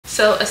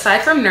So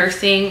aside from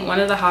nursing, one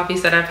of the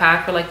hobbies that I've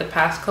had for like the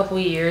past couple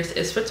years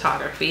is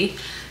photography.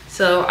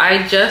 So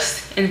I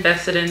just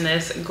invested in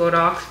this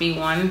Godox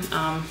V1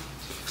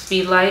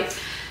 Speedlight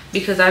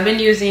because I've been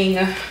using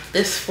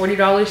this $40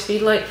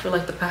 Speedlight for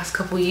like the past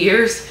couple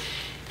years,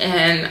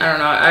 and I don't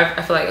know,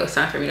 I feel like it was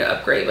time for me to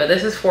upgrade. But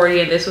this is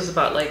 40 and this was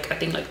about like, I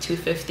think like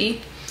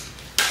 250.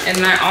 And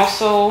then I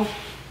also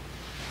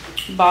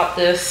bought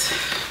this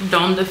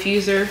dome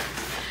diffuser,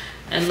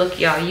 and look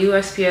y'all,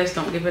 USPS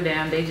don't give a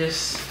damn, they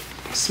just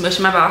smush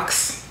my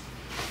box.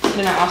 And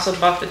then I also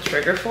bought the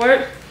trigger for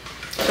it.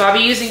 So I'll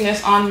be using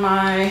this on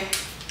my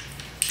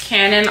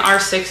Canon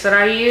R6 that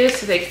I use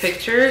to take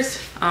pictures.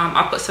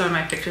 I'll put some of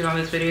my pictures on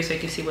this video so you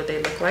can see what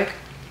they look like.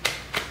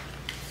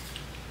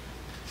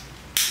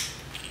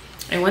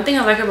 And one thing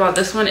I like about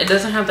this one, it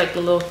doesn't have like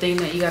the little thing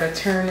that you gotta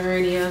turn or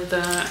any of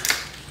that.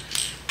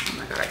 Oh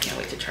my god, I can't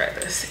wait to try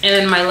this. And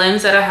then my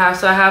lens that I have,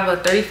 so I have a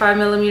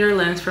 35mm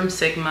lens from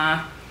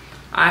Sigma.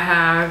 I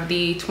have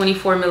the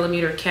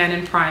 24mm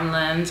Canon prime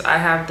lens. I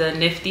have the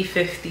Nifty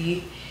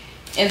 50.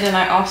 And then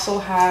I also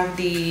have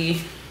the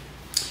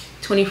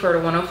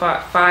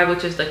 24-105,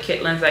 which is the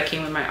kit lens that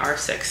came with my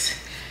R6.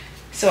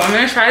 So I'm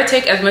gonna try to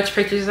take as much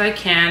pictures as I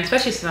can,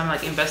 especially since I'm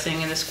like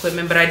investing in this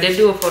equipment. But I did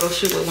do a photo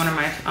shoot with one of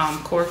my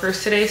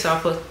coworkers today, so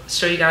I'll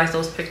show you guys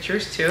those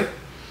pictures too.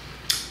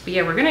 But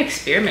yeah, we're gonna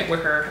experiment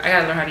with her. I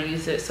gotta learn how to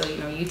use it, so you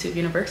know, YouTube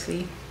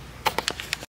University.